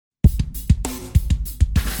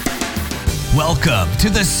Welcome to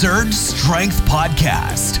the Surge Strength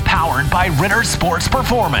Podcast, powered by Ritter Sports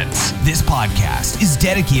Performance. This podcast is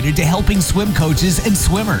dedicated to helping swim coaches and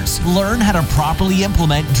swimmers learn how to properly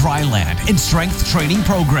implement Dryland and strength training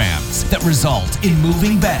programs that result in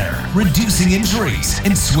moving better, reducing injuries,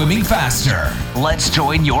 and swimming faster. Let's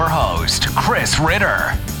join your host, Chris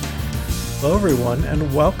Ritter. Hello, everyone,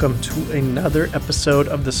 and welcome to another episode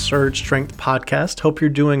of the Surge Strength Podcast. Hope you're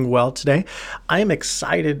doing well today. I am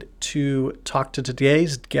excited to talk to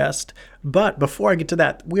today's guest, but before I get to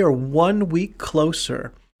that, we are 1 week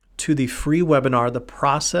closer to the free webinar, The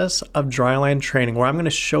Process of Dryland Training, where I'm going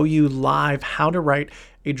to show you live how to write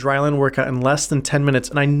a Dryland workout in less than 10 minutes.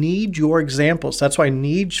 And I need your examples. That's why I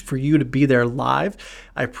need for you to be there live.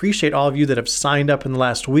 I appreciate all of you that have signed up in the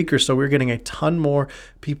last week or so. We're getting a ton more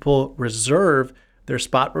people reserve their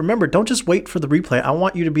spot. Remember, don't just wait for the replay. I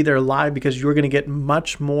want you to be there live because you're going to get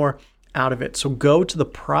much more out of it. So go to the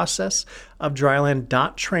process of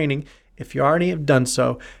Dryland.training if you already have done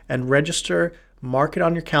so and register, mark it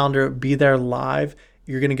on your calendar, be there live.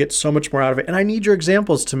 You're going to get so much more out of it. And I need your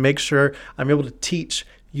examples to make sure I'm able to teach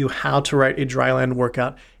you how to write a Dryland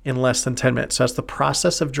workout in less than 10 minutes. So that's the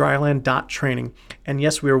process of Dryland.training. And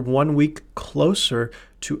yes, we are 1 week closer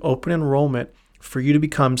to open enrollment for you to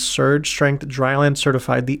become Surge Strength Dryland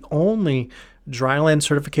certified, the only Dryland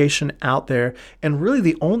certification out there, and really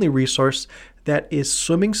the only resource that is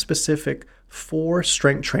swimming specific for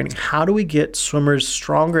strength training. How do we get swimmers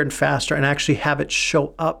stronger and faster and actually have it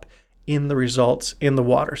show up in the results in the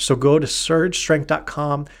water? So go to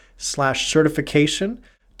surgestrength.com/certification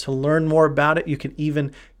to learn more about it. You can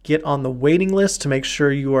even get on the waiting list to make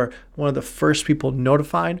sure you are one of the first people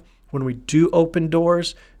notified when we do open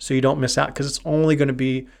doors so you don't miss out, because it's only going to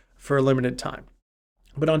be for a limited time.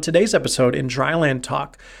 But on today's episode in Dryland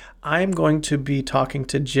Talk, I'm going to be talking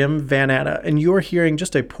to Jim Van Atta, and you're hearing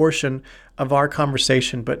just a portion of our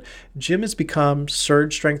conversation, but Jim has become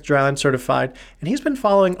Surge Strength Dryland certified, and he's been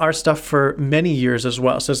following our stuff for many years as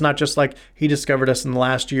well. So it's not just like he discovered us in the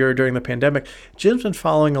last year during the pandemic. Jim's been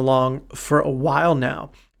following along for a while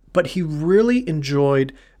now, but he really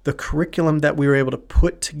enjoyed the curriculum that we were able to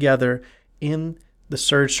put together in the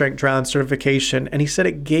Surge Strength Dryland certification, and he said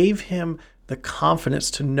it gave him the confidence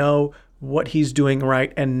to know what he's doing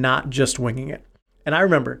right and not just winging it. And I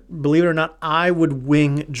remember, believe it or not, I would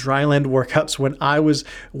wing Dryland workouts when I was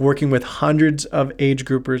working with hundreds of age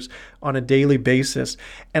groupers on a daily basis.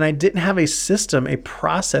 And I didn't have a system, a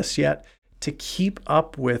process yet to keep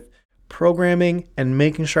up with programming and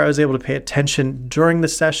making sure I was able to pay attention during the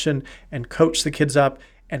session and coach the kids up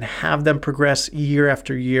and have them progress year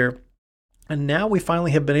after year. And now we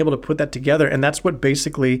finally have been able to put that together. And that's what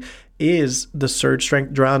basically is the Surge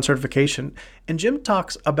Strength Dryland certification. And Jim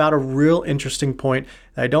talks about a real interesting point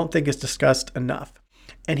that I don't think is discussed enough.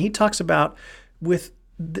 And he talks about with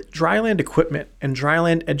the Dryland equipment and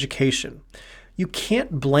Dryland education, you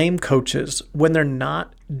can't blame coaches when they're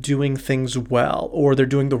not doing things well or they're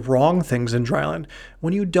doing the wrong things in Dryland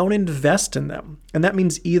when you don't invest in them. And that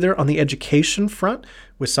means either on the education front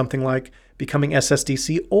with something like becoming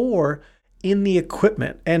SSDC, or in the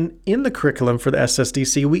equipment and in the curriculum for the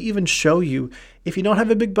SSDC. We even show you, if you don't have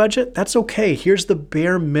a big budget, that's okay. Here's the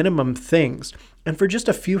bare minimum things. And for just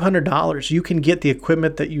a few $100s, you can get the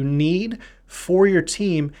equipment that you need for your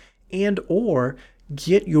team and or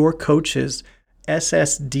get your coaches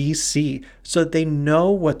SSDC so that they know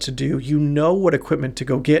what to do. You know what equipment to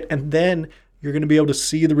go get, and then you're going to be able to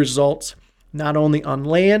see the results not only on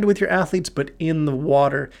land with your athletes, but in the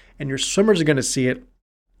water, and your swimmers are going to see it.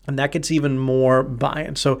 And that gets even more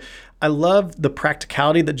buy-in. So I love the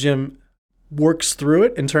practicality that Jim works through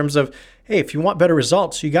it in terms of, hey, if you want better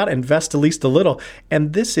results, you got to invest at least a little.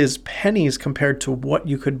 And this is pennies compared to what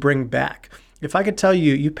you could bring back. If I could tell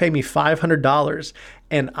you, you pay me $500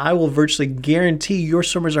 and I will virtually guarantee your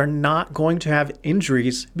swimmers are not going to have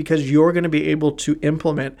injuries because you're going to be able to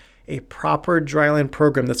implement a proper Dryland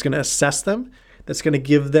program that's going to assess them, that's going to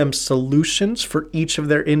give them solutions for each of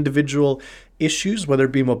their individual issues, whether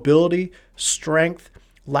it be mobility, strength,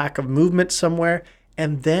 lack of movement somewhere,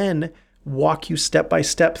 and then walk you step by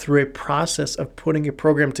step through a process of putting a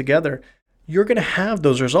program together. You're going to have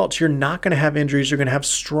those results. You're not going to have injuries. You're going to have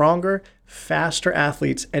stronger, faster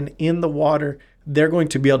athletes, and in the water, they're going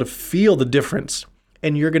to be able to feel the difference,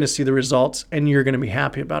 and you're going to see the results, and you're going to be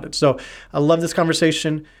happy about it. So I love this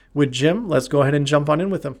conversation with Jim. Let's go ahead and jump on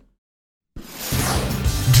in with him.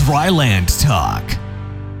 Dryland Talk.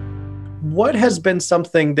 What has been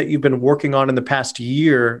something that you've been working on in the past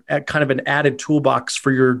year at kind of an added toolbox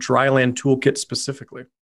for your Dryland toolkit specifically?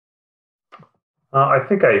 I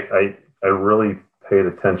think I really paid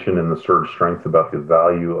attention in the Surge Strength about the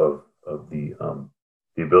value of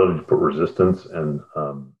the ability to put resistance and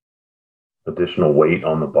additional weight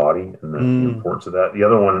on the body, and the importance of that. The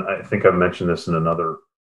other one, I think I mentioned this in another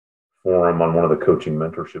forum on one of the coaching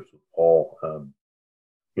mentorships with Paul.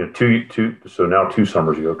 So now 2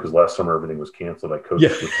 summers ago, because last summer everything was canceled, I coached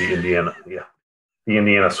with the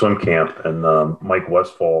Indiana swim camp, and Mike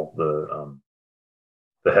Westfall,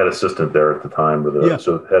 the head assistant there at the time, or the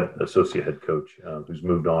associate head coach, who's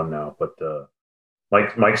moved on now. But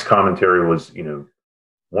Mike's commentary was,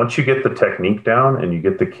 once you get the technique down and you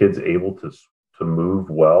get the kids able to move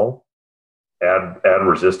well, add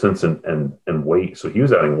resistance and weight. So he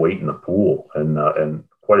was adding weight in the pool and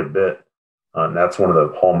quite a bit. And that's one of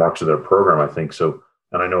the hallmarks of their program, I think. So,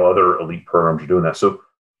 and I know other elite programs are doing that. So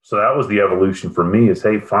that was the evolution for me, is,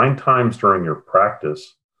 hey, find times during your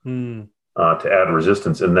practice to add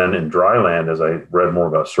resistance. And then in Dryland, as I read more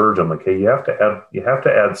about surge, I'm like, hey, you have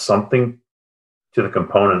to add something to the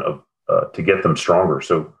component of to get them stronger.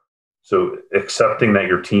 So accepting that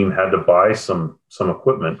your team had to buy some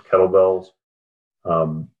equipment, kettlebells,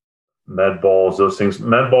 med balls, those things.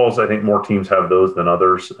 Med balls, I think more teams have those than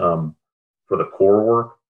others for the core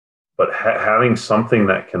work. But having something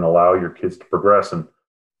that can allow your kids to progress, and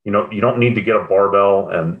you don't need to get a barbell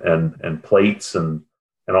and plates and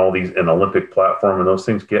all these, an Olympic platform and those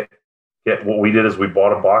things. Get what we did is we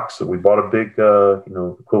bought a box. We bought a big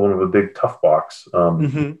equivalent of a big tough box.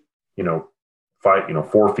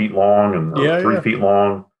 4 feet long and 3 feet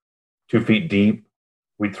long, 2 feet deep.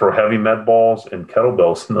 We'd throw heavy med balls and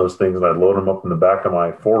kettlebells in those things, and I'd load them up in the back of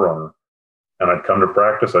my Forerunner. And I'd come to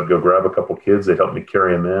practice. I'd go grab a couple kids. They'd help me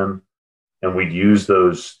carry them in, and we'd use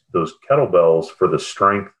those kettlebells for the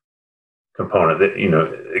strength component. That,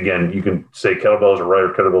 again, you can say kettlebells are right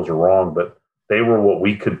or kettlebells are wrong, but they were what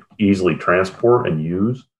we could easily transport and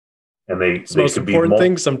use. And they could be important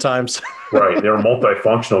thing sometimes. Right. They were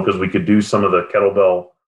multifunctional because we could do some of the kettlebell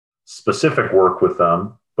specific work with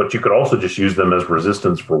them, but you could also just use them as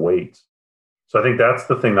resistance for weights. So I think that's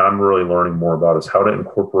the thing I'm really learning more about, is how to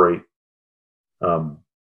incorporate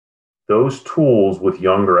those tools with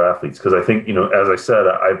younger athletes. Because I think, as I said,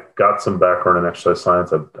 I've got some background in exercise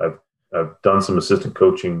science. I've done some assistant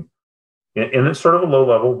coaching, and it's sort of a low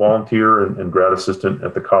level, volunteer and grad assistant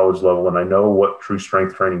at the college level. And I know what true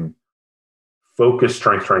strength training, focused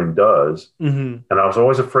strength training does. Mm-hmm. And I was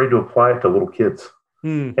always afraid to apply it to little kids.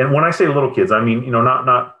 And when I say little kids, I mean,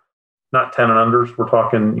 not 10 and unders. We're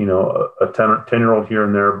talking, a 10-year-old here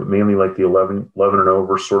and there, but mainly like the 11 and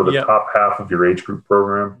over, sort of the top half of your age group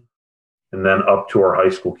program, and then up to our high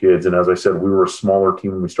school kids. And as I said, we were a smaller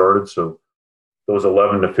team when we started. So those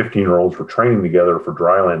 11 to 15-year-olds were training together for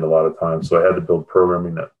Dryland a lot of times. So I had to build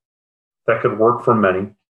programming that could work for many.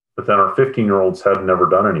 But then our 15-year-olds had never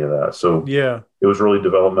done any of that. So it was really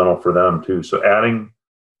developmental for them too. So adding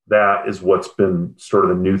that is what's been sort of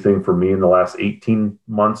the new thing for me in the last 18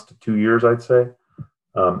 months to 2 years, I'd say.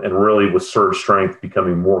 And really with surge strength,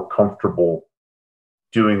 becoming more comfortable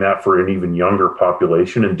doing that for an even younger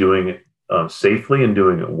population and doing it safely and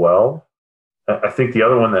doing it well. I think the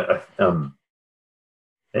other one that, and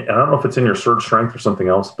I don't know if it's in your surge strength or something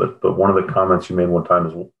else, but one of the comments you made one time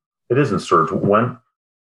is, it isn't surge.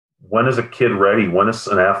 When is a kid ready? When is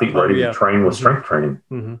an athlete ready to train with strength training?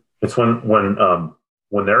 Mm-hmm. It's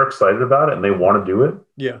when they're excited about it and they want to do it.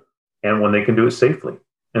 Yeah. And when they can do it safely.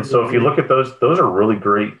 And so if you look at those are really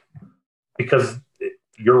great, because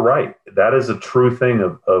you're right. That is a true thing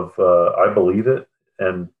of I believe it.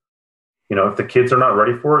 And, if the kids are not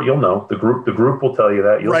ready for it, you'll know. The group will tell you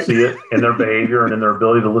that. You'll see it in their behavior and in their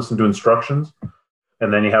ability to listen to instructions.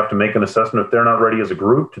 And then you have to make an assessment. If they're not ready as a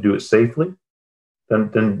group to do it safely,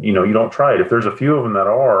 then you don't try it. If there's a few of them that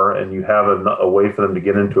are, and you have a way for them to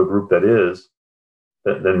get into a group that is,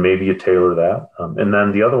 then maybe you tailor that. And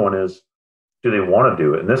then the other one is, do they want to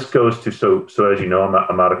do it? And this goes to, so as you know,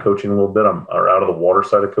 I'm out of coaching a little bit. I'm out of the water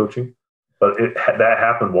side of coaching, but that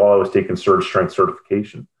happened while I was taking surge strength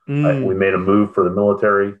certification. We made a move for the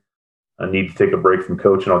military. I need to take a break from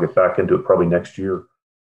coaching. I'll get back into it probably next year.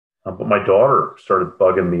 But my daughter started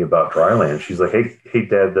bugging me about Dryland. She's like, hey,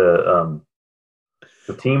 Dad, the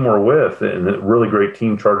team we're with, and a really great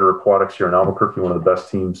team, Charter Aquatics here in Albuquerque, one of the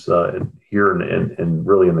best teams here and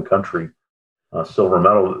really in the country, silver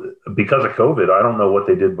medal. Because of COVID, I don't know what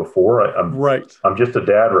they did before. I'm just a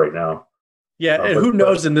dad right now. Yeah, and who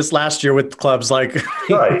knows in this last year with clubs, like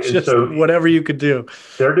just so whatever you could do.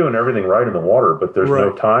 They're doing everything right in the water, but there's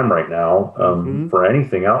no time right now for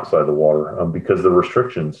anything outside the water because of the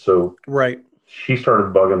restrictions. So she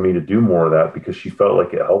started bugging me to do more of that because she felt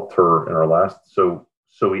like it helped her in our last. So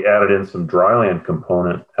we added in some Dryland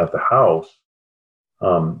component at the house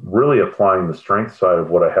really applying the strength side of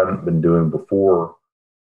what I hadn't been doing before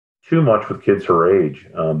too much with kids her age.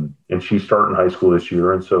 And she's starting high school this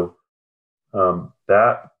year. And so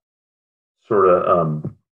that sort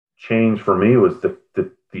of change for me was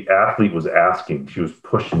the athlete was asking. She was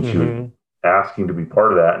pushing. She was asking to be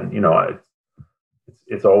part of that. And,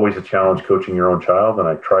 it's always a challenge coaching your own child. And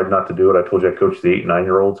I tried not to do it. I told you I coached the 8 and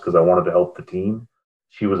 9-year-olds because I wanted to help the team.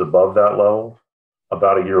 She was above that level.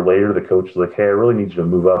 About a year later, the coach was like, "Hey, I really need you to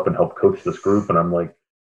move up and help coach this group." And I'm like,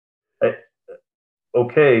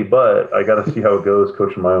 "Okay, but I got to see how it goes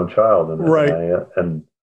coaching my own child." And, right. And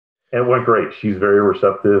it went great. She's very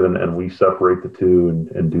receptive, and we separate the two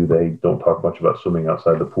they don't talk much about swimming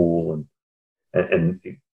outside the pool and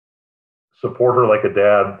support her like a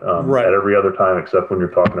dad at every other time, except when you're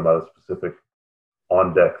talking about a specific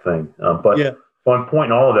on deck thing. But one point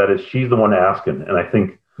in all of that is she's the one asking. And I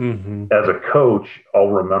think as a coach, I'll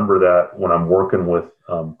remember that when I'm working with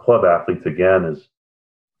club athletes again is,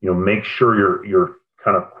 make sure you're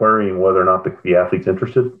kind of querying whether or not the athlete's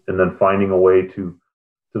interested, and then finding a way to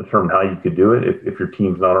determine how you could do it if your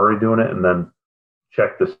team's not already doing it, and then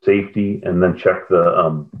check the safety, and then check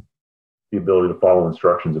the ability to follow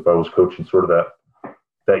instructions. If I was coaching sort of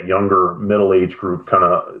that younger middle age group, kind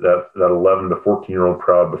of that 11 to 14-year-old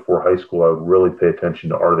crowd before high school, I would really pay attention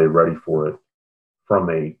to, are they ready for it from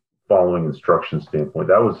a following instruction standpoint.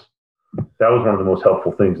 That was one of the most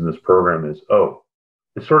helpful things in this program is,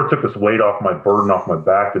 it sort of took this weight off my burden, off my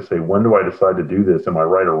back to say, when do I decide to do this? Am I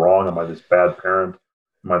right or wrong? Am I this bad parent?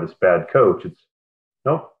 Am I this bad coach? It's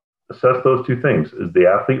nope. Assess those two things. Is the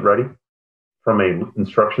athlete ready from a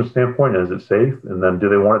instruction standpoint? Is it safe? And then do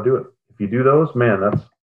they want to do it? If you do those, man,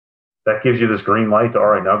 that gives you this green light to, all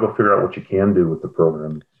right, now go figure out what you can do with the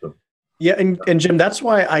program. So. Yeah, and Jim, that's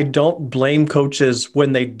why I don't blame coaches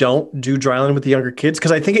when they don't do Dryland with the younger kids,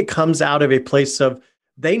 because I think it comes out of a place of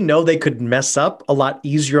they know they could mess up a lot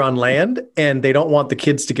easier on land, and they don't want the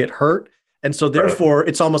kids to get hurt. And so therefore,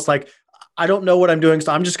 It's almost like, I don't know what I'm doing,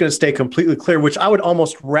 so I'm just going to stay completely clear, which I would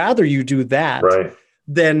almost rather you do that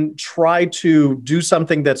than try to do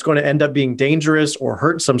something that's going to end up being dangerous or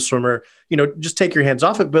hurt some swimmer. Just take your hands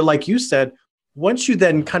off it. But like you said, once you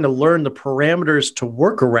then kind of learn the parameters to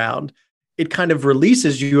work around, it kind of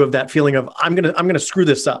releases you of that feeling of, I'm going to screw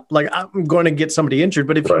this up. Like, I'm going to get somebody injured.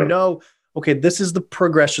 But if you know, okay, this is the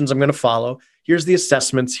progressions I'm going to follow. Here's the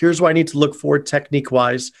assessments. Here's what I need to look for technique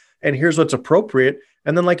wise. And here's what's appropriate.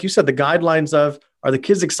 And then, like you said, the guidelines of, are the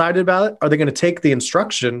kids excited about it? Are they going to take the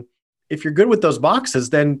instruction? If you're good with those boxes,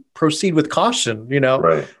 then proceed with caution,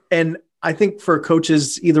 Right. And I think for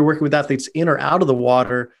coaches, either working with athletes in or out of the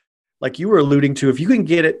water, like you were alluding to, if you can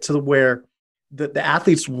get it to where the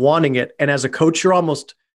athlete's wanting it, and as a coach, you're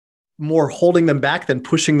almost more holding them back than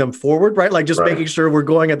pushing them forward, right? Like just making sure we're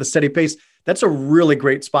going at the steady pace. That's a really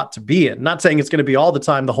great spot to be in. Not saying it's going to be all the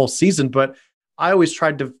time, the whole season, but I always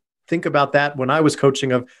tried to think about that when I was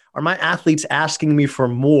coaching of, are my athletes asking me for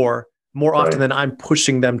more often than I'm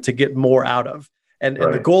pushing them to get more out of? And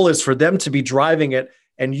the goal is for them to be driving it,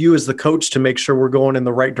 and you as the coach to make sure we're going in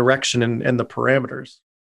the right direction and the parameters.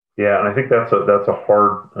 Yeah, and I think that's a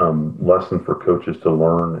hard lesson for coaches to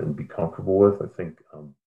learn and be comfortable with. I think,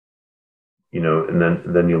 and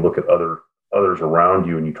then you look at others around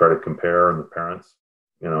you and you try to compare, and the parents,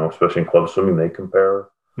 especially in club swimming, they compare.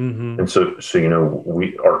 And so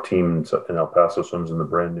our team in El Paso swims in the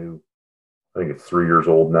brand new, I think it's 3 years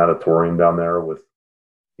old natatorium down there with,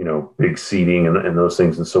 big seating and those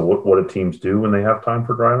things. And so what do teams do when they have time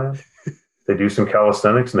for Dryland? They do some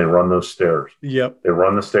calisthenics and they run those stairs. Yep. They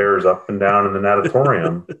run the stairs up and down in the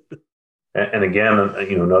natatorium. and again,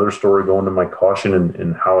 another story going to my caution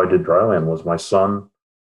in how I did Dryland was my son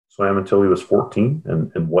swam until he was 14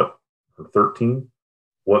 or 13.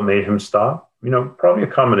 What made him stop? Probably a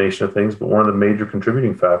combination of things, but one of the major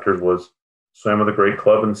contributing factors was swam with a great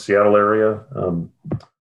club in the Seattle area,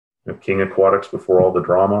 King Aquatics before all the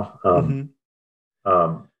drama.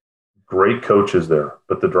 Great coaches there,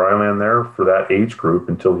 but the Dryland there for that age group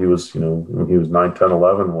until he was, when he was 9, 10,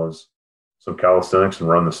 11 was some calisthenics and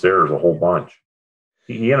run the stairs a whole bunch.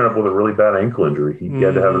 He ended up with a really bad ankle injury. He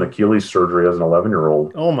had to have an Achilles surgery as an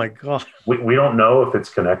 11-year-old. Oh my God. We don't know if it's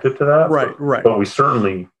connected to that. Right. But we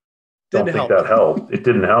certainly don't think that helped. It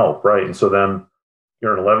didn't help. Right. And so then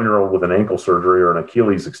you're an 11-year-old with an ankle surgery or an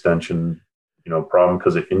Achilles extension, problem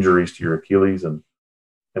because of injuries to your Achilles.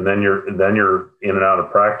 And then you're in and out of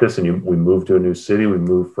practice, and we moved to a new city. We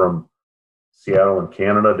moved from Seattle in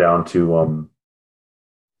Canada down to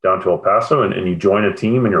El Paso, and you join a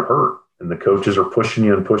team and you're hurt, and the coaches are pushing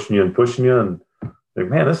you and pushing you and pushing you, and like,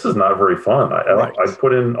 man, this is not very fun. I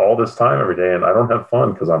put in all this time every day and I don't have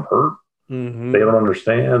fun because I'm hurt. Mm-hmm. They don't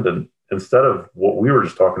understand. And instead of what we were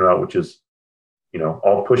just talking about, which is,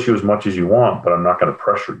 I'll push you as much as you want, but I'm not going to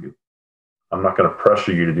pressure you. I'm not going to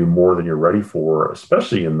pressure you to do more than you're ready for,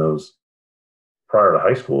 especially in those prior to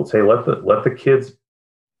high school. It's, hey, let the kids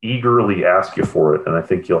eagerly ask you for it, and I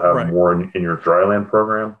think you'll have more in your Dryland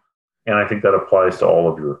program. And I think that applies to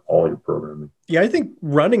all your programming. Yeah, I think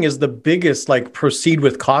running is the biggest proceed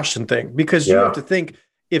with caution thing, because you have to think,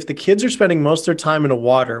 if the kids are spending most of their time in a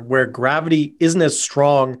water where gravity isn't as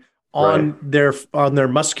strong on their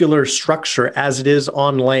muscular structure as it is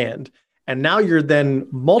on land, and now you're then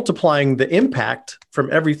multiplying the impact from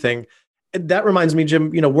everything. That reminds me, Jim,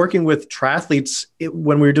 working with triathletes,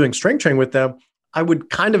 when we were doing strength training with them, I would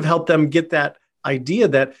kind of help them get that idea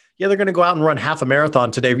that, yeah, they're going to go out and run half a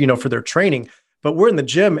marathon today, for their training, but we're in the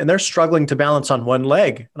gym and they're struggling to balance on one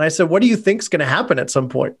leg. And I said, what do you think is going to happen at some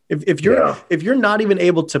point? If you're not even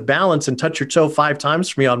able to balance and touch your toe 5 times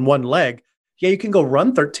for me on one leg, yeah, you can go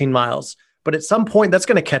run 13 miles, but at some point that's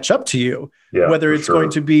going to catch up to you, whether it's going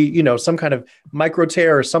to be, some kind of micro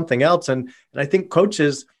tear or something else. And I think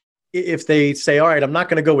coaches, if they say, all right, I'm not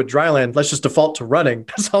going to go with Dryland, let's just default to running,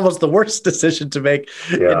 that's almost the worst decision to make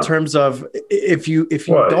in terms of if you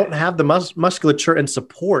don't have the musculature and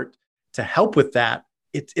support to help with that,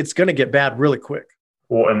 it's going to get bad really quick.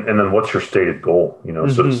 Well, and then what's your stated goal?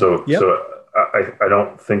 So I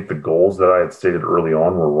don't think the goals that I had stated early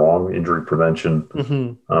on were wrong. Injury prevention,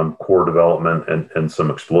 core development, and some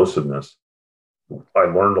explosiveness. I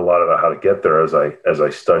learned a lot about how to get there as I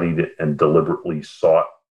studied and deliberately sought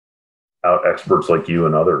out experts like you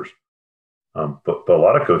and others. But a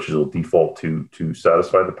lot of coaches will default to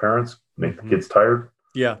satisfy the parents, make the kids tired.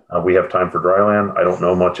 Yeah. We have time for Dryland. I don't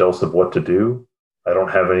know much else of what to do. I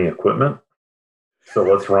don't have any equipment. So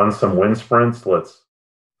let's run some wind sprints. Let's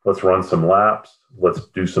run some laps. Let's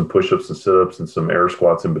do some push-ups and sit-ups and some air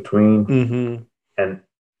squats in between. Mm-hmm. And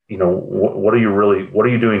what are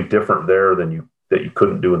you doing different there that you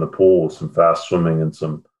couldn't do in the pool with some fast swimming and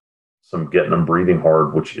some getting them breathing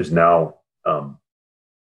hard, which is now,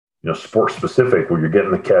 sport specific, where you're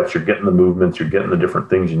getting the catch, you're getting the movements, you're getting the different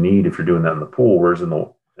things you need if you're doing that in the pool. Whereas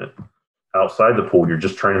outside the pool, you're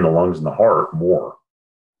just training the lungs and the heart more.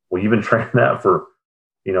 Well, you've been training that for,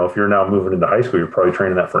 if you're now moving into high school, you're probably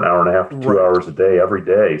training that for an hour and a half to 2 hours a day, every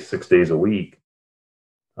day, 6 days a week.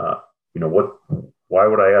 Why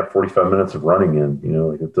would I add 45 minutes of running in?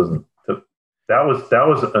 It doesn't. That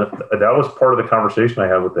was part of the conversation I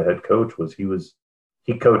had with the head coach.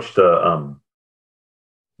 He coached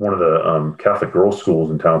one of the Catholic girls' schools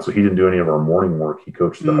in town, so he didn't do any of our morning work. He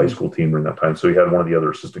coached the high school team during that time, so he had one of the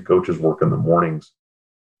other assistant coaches work in the mornings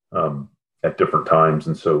at different times.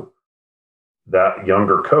 And so that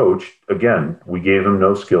younger coach, again, we gave him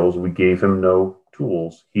no skills, we gave him no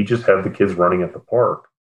tools. He just had the kids running at the park,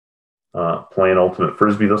 playing ultimate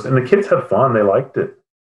frisbee. And the kids had fun; they liked it.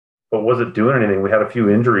 But was it doing anything? We had a few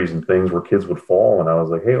injuries and things where kids would fall. And I was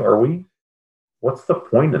like, hey, what's the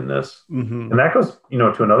point in this? Mm-hmm. And that goes,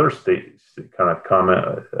 to another kind of comment.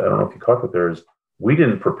 I don't know if you caught that there is, we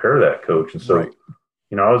didn't prepare that coach. And so,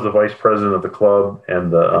 I was the vice president of the club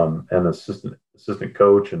and the assistant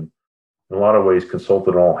coach, and in a lot of ways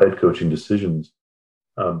consulted on all head coaching decisions.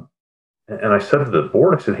 And I said to the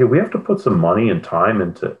board, I said, hey, we have to put some money and time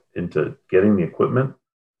into getting the equipment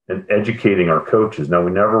and educating our coaches. Now,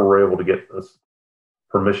 we never were able to get this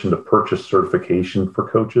permission to purchase certification for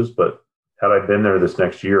coaches, but had I been there this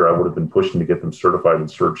next year, I would have been pushing to get them certified in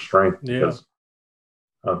surge strength, because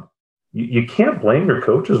you can't blame your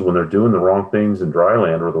coaches when they're doing the wrong things in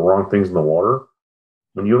Dryland or the wrong things in the water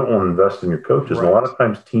when you don't want to invest in your coaches. And a lot of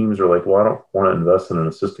times teams are like, well, I don't want to invest in an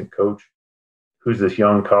assistant coach who's this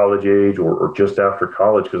young college age or just after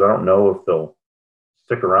college, because I don't know if they'll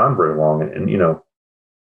stick around very long. And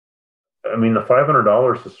the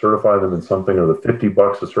 $500 to certify them in something, or the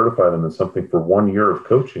 $50 to certify them in something for 1 year of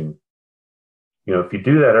coaching, if you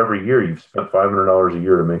do that every year, you've spent $500 a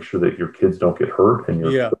year to make sure that your kids don't get hurt and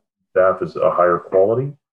your staff is a higher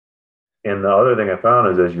quality. And the other thing I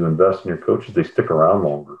found is, as you invest in your coaches, they stick around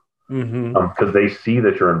longer, because they see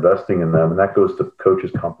that you're investing in them. And that goes to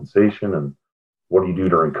coaches' compensation and what do you do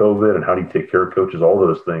during COVID and how do you take care of coaches, all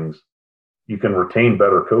those things. You can retain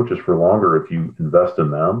better coaches for longer if you invest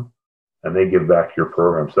in them and they give back to your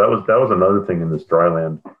program. So that was another thing in this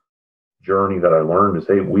Dryland journey that I learned is,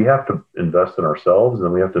 hey, we have to invest in ourselves, and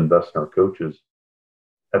then we have to invest in our coaches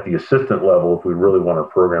at the assistant level if we really want our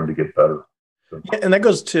program to get better. So. Yeah, and that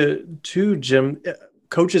goes to Jim.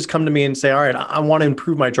 Coaches come to me and say, all right, I want to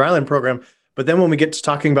improve my Dryland program. But then when we get to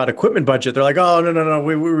talking about equipment budget, they're like, oh, no,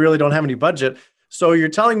 we really don't have any budget. So you're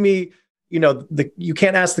telling me, you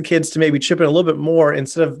can't ask the kids to maybe chip in a little bit more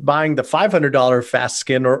instead of buying the $500 fast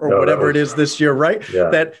skin or whatever it is this year, right? Yeah.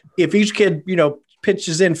 That if each kid,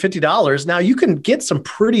 pitches in $50, now you can get some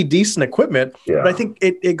pretty decent equipment. Yeah. But I think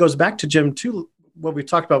it goes back to, Jim, too, what we've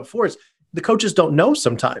talked about before is the coaches don't know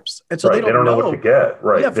sometimes. And so they don't know what to get.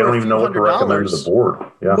 Right. Yeah, they don't even know what to recommend to the board.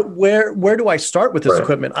 Yeah. Where do I start with this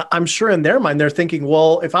equipment? I'm sure in their mind, they're thinking,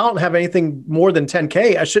 well, if I don't have anything more than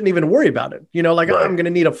 10K, I shouldn't even worry about it. I'm going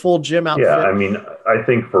to need a full gym outfit. Yeah. I mean, I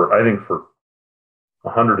think for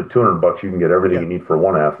 $100 to $200, you can get everything you need for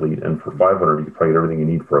one athlete. And for $500, you can probably get everything you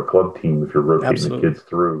need for a club team if you're rotating the kids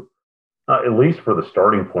through, at least for the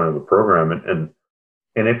starting point of the program. And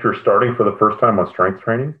if you're starting for the first time on strength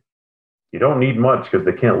training, you don't need much because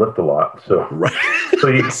they can't lift a lot. So, so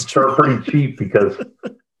you can start pretty cheap because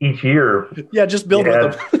each year, just build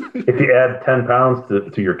with them. If you add 10 pounds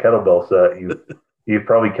to your kettlebell set, you've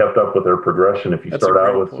probably kept up with their progression. If you start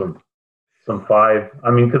out with some 5,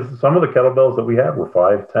 I mean, because some of the kettlebells that we had were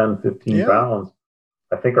 5, 10, 15 pounds.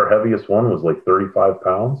 I think our heaviest one was like 35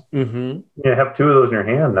 pounds. Mm-hmm. You have 2 of those in your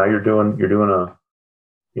hand. Now you're doing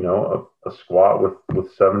a squat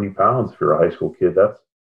with 70 pounds if you're a high school kid. That's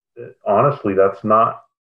not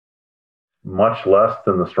much less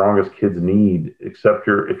than the strongest kids need, except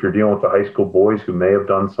if you're dealing with the high school boys who may have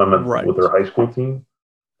done some with their high school team.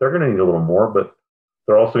 They're going to need a little more, but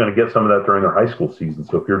they're also going to get some of that during their high school season.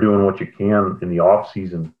 So if you're doing what you can in the off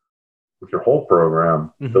season with your whole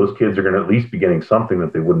program, those kids are going to at least be getting something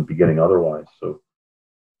that they wouldn't be getting otherwise. So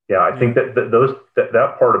I think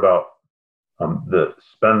that part about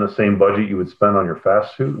spend the same budget you would spend on your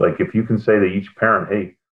fast suit. Like if you can say to each parent,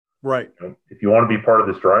 hey, right, if you want to be part of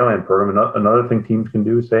this Dryland program, another thing teams can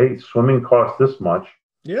do is say, hey, swimming costs this much.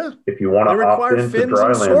 Yeah. If you want to opt into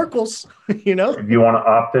Dryland, snorkels, if you want to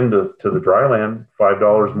opt into the Dryland,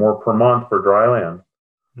 $5 more per month for Dryland,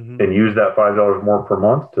 and use that $5 more per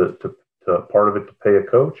month to part of it to pay a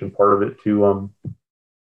coach and part of it to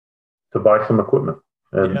buy some equipment.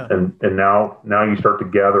 And now you start to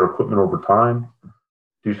gather equipment over time,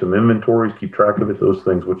 do some inventories, keep track of it, those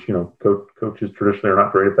things, which, coaches traditionally are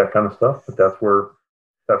not great at that kind of stuff, but that's where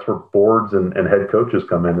boards and head coaches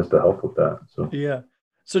come in, is to help with that. So,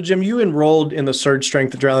 So Jim, you enrolled in the Surge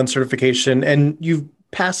Strength Dryland certification and you've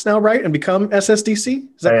passed now, right? And become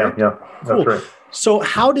SSDC? Is that correct? Yeah, cool. That's right. So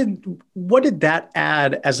what did that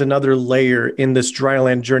add as another layer in this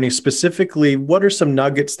Dryland journey? Specifically, what are some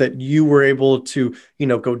nuggets that you were able to,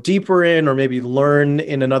 go deeper in or maybe learn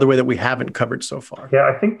in another way that we haven't covered so far?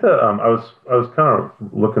 Yeah, I think that I was kind of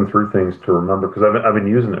looking through things to remember, because I've been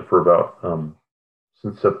using it for about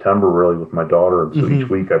since September, really, with my daughter. And so each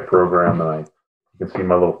week I program, and you can see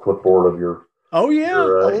my little clipboard of your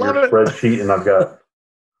spreadsheet, and I've got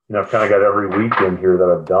I've kind of got every weekend here that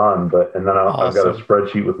I've done, and then I've got a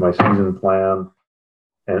spreadsheet with my season plan,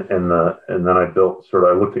 and then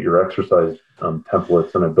I looked at your exercise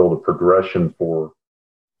templates, and I built a progression for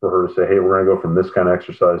her to say, hey, we're going to go from this kind of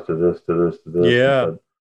exercise to this, to this, to this. Yeah.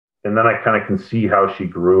 And then I kind of can see how she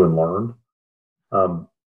grew and learned.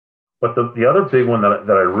 But the other big one that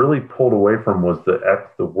I really pulled away from was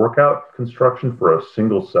the workout construction for a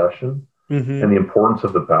single session and the importance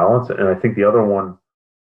of the balance. And I think the other one,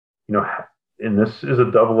 and this is a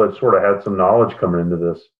double-edged sword. I had some knowledge coming into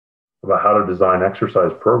this about how to design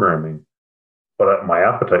exercise programming, but my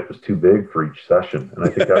appetite was too big for each session. And I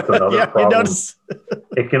think that's another problem.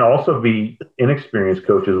 It can also be inexperienced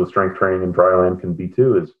coaches with strength training, and Dryland can be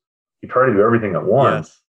too, is you try to do everything at once.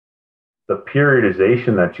 Yes. The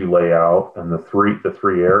periodization that you lay out, and the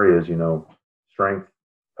three areas, strength,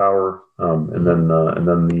 power, and then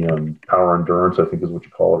the power endurance, I think is what you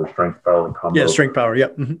call it, or strength, power combo. Yeah, strength, power.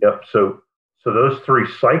 Yep. Mm-hmm. Yep. So those 3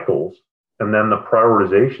 cycles, and then the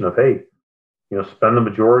prioritization of, hey, spend the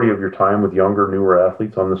majority of your time with younger, newer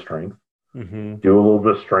athletes on the strength. Do a little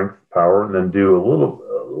bit of strength, power, and then do a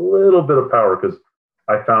little bit of power, because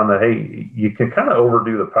I found that, hey, you can kind of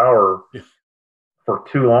overdo the power for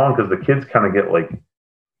too long, because the kids kind of get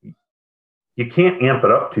you can't amp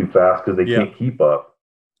it up too fast because they can't keep up.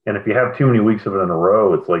 And if you have too many weeks of it in a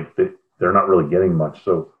row, it's like they're not really getting much.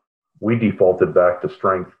 So we defaulted back to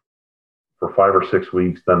strength for 5 or 6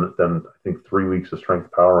 weeks, then I think 3 weeks of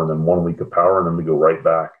strength, power, and then 1 week of power, and then we go right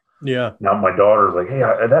back. Yeah. Now my daughter's like, hey,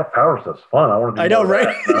 that power stuff's fun. I want to do more. I know,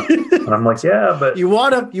 right? And I'm like, yeah, but you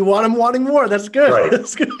want them wanting more. That's good. Right.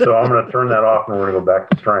 That's good. So I'm going to turn that off, and we're going to go back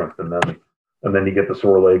to strength, and then you get the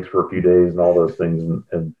sore legs for a few days and all those things,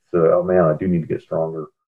 and so, oh man, I do need to get stronger.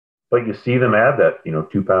 But you see them add that,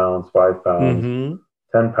 2 pounds, 5 pounds,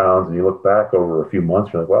 10 pounds, and you look back over a few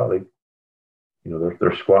months, you're like, wow,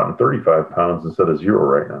 they're squatting 35 pounds instead of 0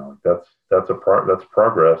 right now. That's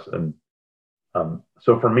progress. And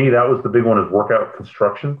So for me, that was the big one, is workout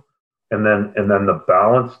construction. And then the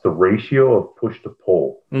balance, the ratio of push to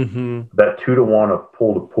pull. Mm-hmm. That 2-to-1 of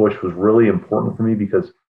pull to push was really important for me,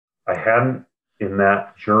 because I hadn't, in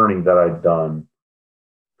that journey that I'd done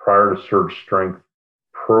prior to Surge Strength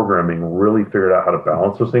programming, really figured out how to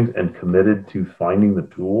balance those things and committed to finding the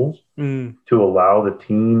tools to allow the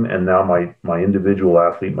team, and now my individual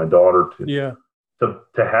athlete, my daughter, to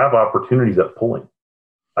have opportunities at pulling.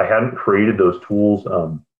 I hadn't created those tools.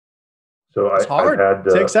 So it's hard.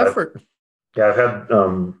 It takes effort. I've had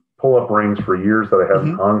pull-up rings for years that I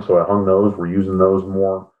haven't hung, so I hung those. We're using those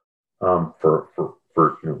more for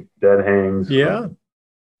dead hangs.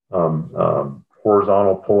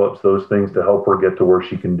 Horizontal pull-ups, those things to help her get to where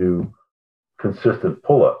she can do consistent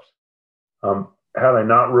pull-ups. Had I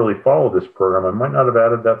not really followed this program, I might not have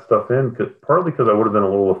added that stuff in, partly because I would have been a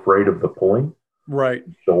little afraid of the pulling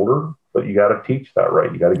shoulder. But you got to teach that,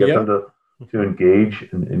 right? You got to get them to engage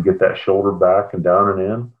and get that shoulder back and down and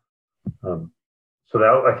in. So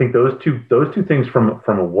that, I think those two things from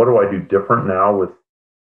a what do I do different now with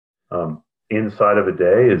inside of a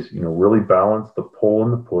day is, really balance the pull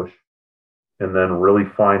and the push, and then really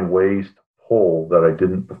find ways to pull that I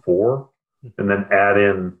didn't before, and then add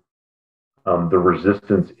in the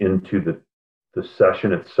resistance into the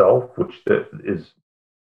session itself, which is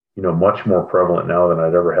much more prevalent now than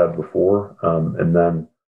I'd ever had before. And then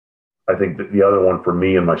I think that the other one for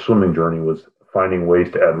me in my swimming journey was finding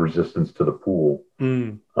ways to add resistance to the pool.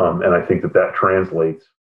 And I think that translates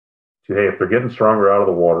to, hey, if they're getting stronger out of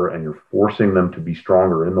the water and you're forcing them to be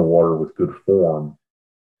stronger in the water with good form,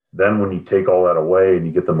 then when you take all that away and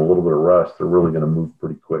you get them a little bit of rest, they're really going to move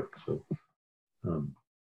pretty quick. So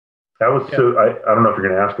that was so. I don't know if you're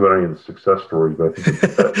going to ask about any of the success stories, but I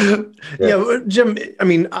think Jim. I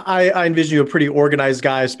mean, I envision you a pretty organized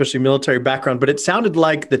guy, especially military background. But it sounded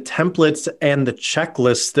like the templates and the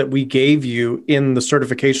checklists that we gave you in the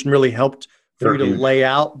certification really helped for you to lay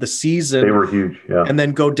out the season. They were huge, and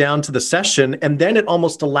then go down to the session, and then it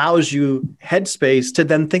almost allows you headspace to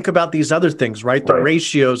then think about these other things, right? The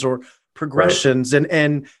ratios or progressions,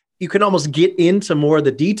 and you can almost get into more of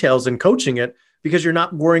the details in coaching it, because you're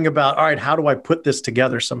not worrying about, all right, how do I put this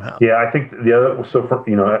together somehow? Yeah, I think the other, so for,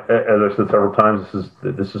 as I said several times,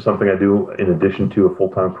 this is something I do in addition to a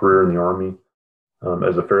full-time career in the Army,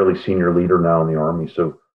 as a fairly senior leader now in the Army.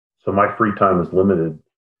 So my free time is limited,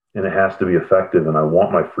 and it has to be effective. And I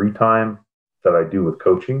want my free time that I do with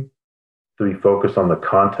coaching to be focused on the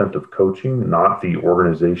content of coaching, not the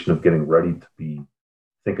organization of getting ready to be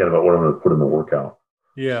thinking about what I'm going to put in the workout.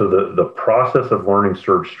 Yeah. So the process of learning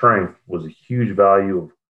Surge Strength was a huge value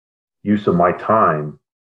of use of my time,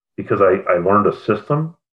 because I learned a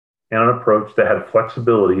system and an approach that had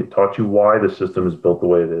flexibility. It taught you why the system is built the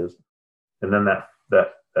way it is. And then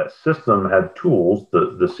that system had tools,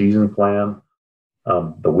 the season plan,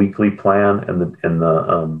 the weekly plan, and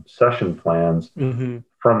the session plans.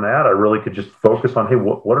 From that, I really could just focus on, hey,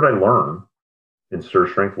 what did I learn in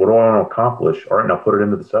Surge Strength? What do I want to accomplish? All right, now put it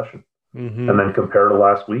into the session. And then compare to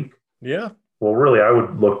last week. Yeah. Well, really, I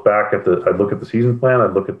would look back I'd look at the season plan.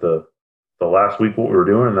 I'd look at the last week, what we were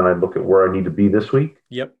doing, and then I'd look at where I need to be this week.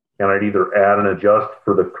 Yep. And I'd either add and adjust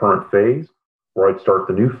for the current phase, or I'd start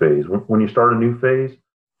the new phase. When you start a new phase, you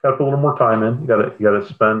got to put a little more time in. You got to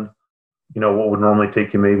spend, what would normally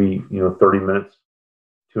take you maybe, 30 minutes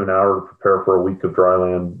to an hour to prepare for a week of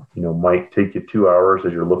Dryland, might take you 2 hours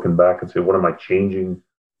as you're looking back and say, what am I changing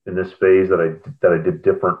in this phase that I did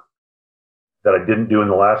different, that I didn't do in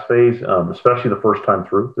the last phase, especially the first time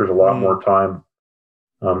through. There's a lot more time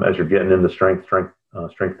as you're getting into strength,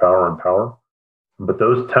 power, and power. But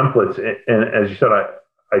those templates, and as you said,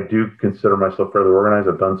 I do consider myself fairly organized.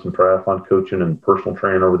 I've done some triathlon coaching and personal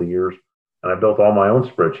training over the years, and I built all my own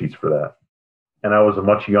spreadsheets for that. And I was a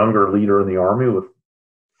much younger leader in the Army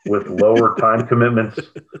with lower time commitments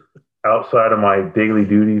outside of my daily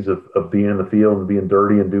duties of being in the field and being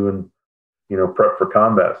dirty and doing, prep for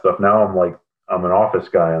combat stuff. Now I'm an office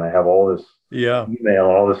guy, and I have all this email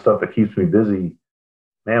and all this stuff that keeps me busy.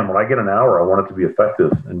 Man, when I get an hour, I want it to be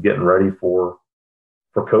effective and getting ready for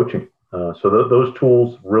coaching. So those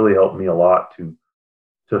tools really helped me a lot to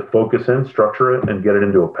focus in, structure it, and get it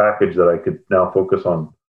into a package that I could now focus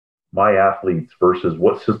on my athletes versus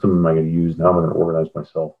what system am I going to use. Now I'm going to organize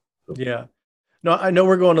myself. So. Yeah. No, I know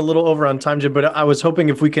we're going a little over on time, Jim, but I was hoping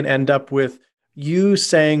if we can end up with you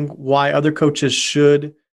saying why other coaches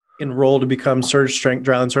should enroll to become Surge Strength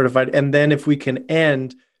Dryland certified. And then if we can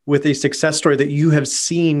end with a success story that you have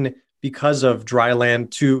seen because of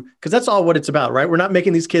Dryland because that's all what it's about, right? We're not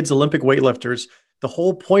making these kids Olympic weightlifters. The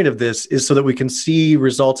whole point of this is so that we can see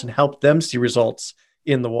results and help them see results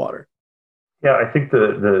in the water. Yeah, I think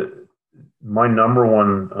my number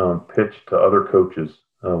one pitch to other coaches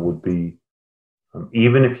would be,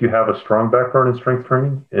 even if you have a strong background in strength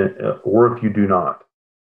training, or if you do not,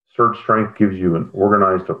 Surge Strength gives you an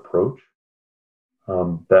organized approach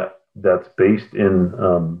that's based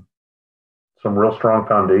in some real strong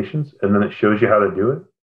foundations, and then it shows you how to do it.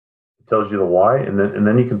 It tells you the why, and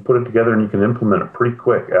then you can put it together and you can implement it pretty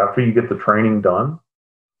quick. After you get the training done,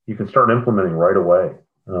 you can start implementing right away.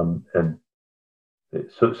 And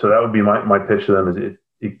so that would be my pitch to them: is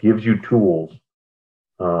it gives you tools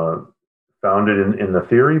founded in the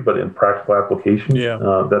theory, but in practical application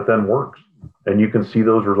that then works, and you can see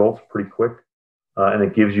those results pretty quick. And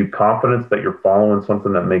it gives you confidence that you're following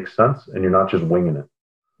something that makes sense and you're not just winging it.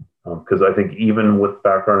 Because I think even with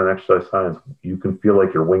background in exercise science, you can feel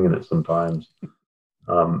like you're winging it sometimes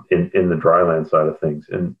in the Dryland side of things.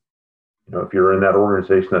 And if you're in that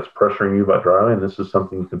organization that's pressuring you about Dryland, this is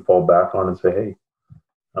something you can fall back on and say, hey,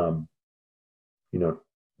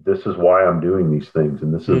 this is why I'm doing these things,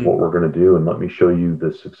 and this is what we're going to do, and let me show you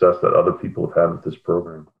the success that other people have had with this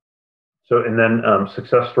program. So, and then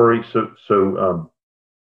success story. So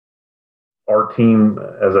our team,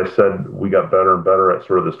 as I said, we got better and better at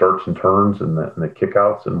sort of the starts and turns and the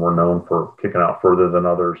kickouts, and we're known for kicking out further than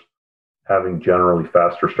others, having generally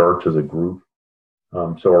faster starts as a group.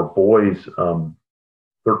 So our boys,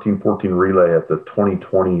 13-14 relay at the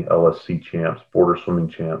 2020 LSC champs, border swimming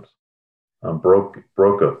champs, broke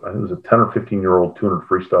I think it was a 10 or 15-year-old 200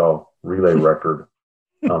 freestyle relay record.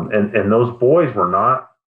 And those boys were not,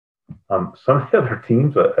 some of the other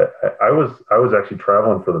teams, I was actually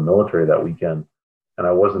traveling for the military that weekend, and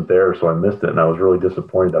I wasn't there, so I missed it, and I was really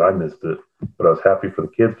disappointed that I missed it, but I was happy for the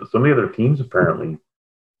kids. But some of the other teams apparently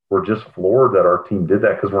were just floored that our team did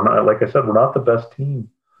that, because we're not, like I said, we're not the best team.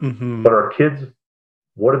 Mm-hmm. But our kids,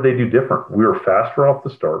 what did they do different? We were faster off the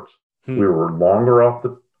starts. We were longer off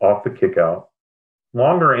the kick out,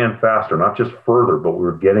 longer and faster, not just further, but we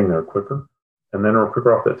were getting there quicker, and then we were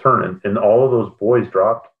quicker off that turn. And all of those boys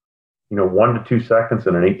dropped 1 to 2 seconds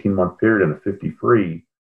in an 18-month period in a 50 free,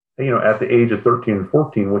 at the age of 13 and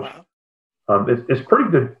 14, which is pretty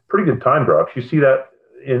good time drops. You see that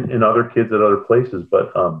in other kids at other places,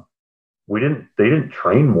 but they didn't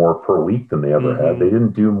train more per week than they ever had. They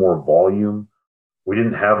didn't do more volume. We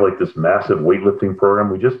didn't have like this massive weightlifting program.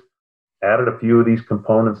 We just added a few of these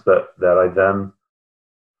components that I then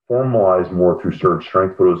formalized more through Surge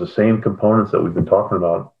Strength, but it was the same components that we've been talking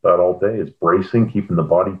about all day. It's bracing, keeping the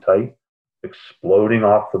body tight, exploding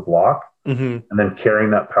off the block, and then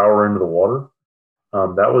carrying that power into the water.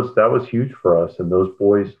 That was huge for us. And those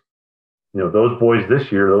boys, those boys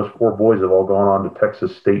this year, those 4 boys have all gone on to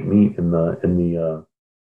Texas State meet in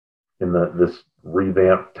this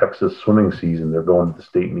revamped Texas swimming season. They're going to the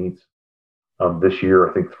state meets this year.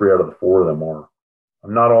 I think 3 out of the 4 of them are.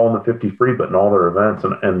 I'm not all in the 50 free, but in all their events.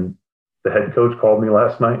 And the head coach called me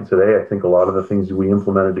last night and said, hey, I think a lot of the things we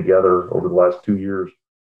implemented together over the last 2 years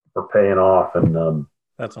are paying off. And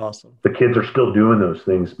that's awesome. The kids are still doing those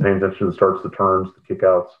things, paying attention to the starts, the turns, the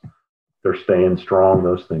kickouts. They're staying strong,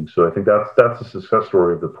 those things. So I think that's the success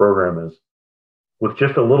story of the program, is with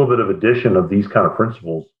just a little bit of addition of these kind of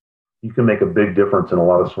principles, you can make a big difference in a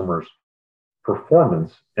lot of swimmers'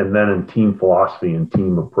 performance, and then in team philosophy and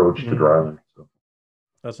team approach to Dryland. So.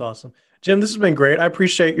 That's awesome. Jim, this has been great. I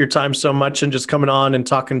appreciate your time so much and just coming on and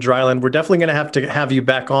talking Dryland. We're definitely going to have you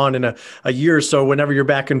back on in a year or so, whenever you're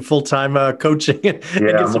back in full-time coaching and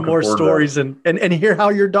get some more stories and hear how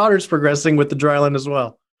your daughter's progressing with the Dryland as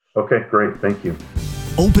well. Okay, great. Thank you.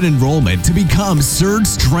 Open enrollment to become Surge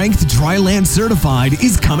Strength Dryland Certified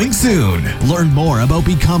is coming soon. Learn more about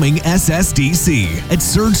becoming SSDC at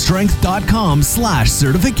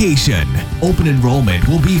surgestrength.com/certification. Open enrollment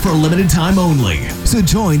will be for a limited time only. So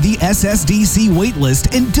join the SSDC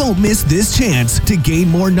waitlist and don't miss this chance to gain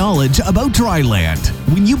more knowledge about Dryland.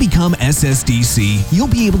 When you become SSDC, you'll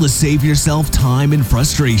be able to save yourself time and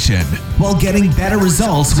frustration while getting better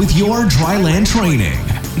results with your Dryland training.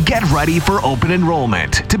 Get ready for open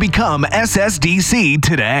enrollment to become SSDC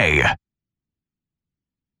today.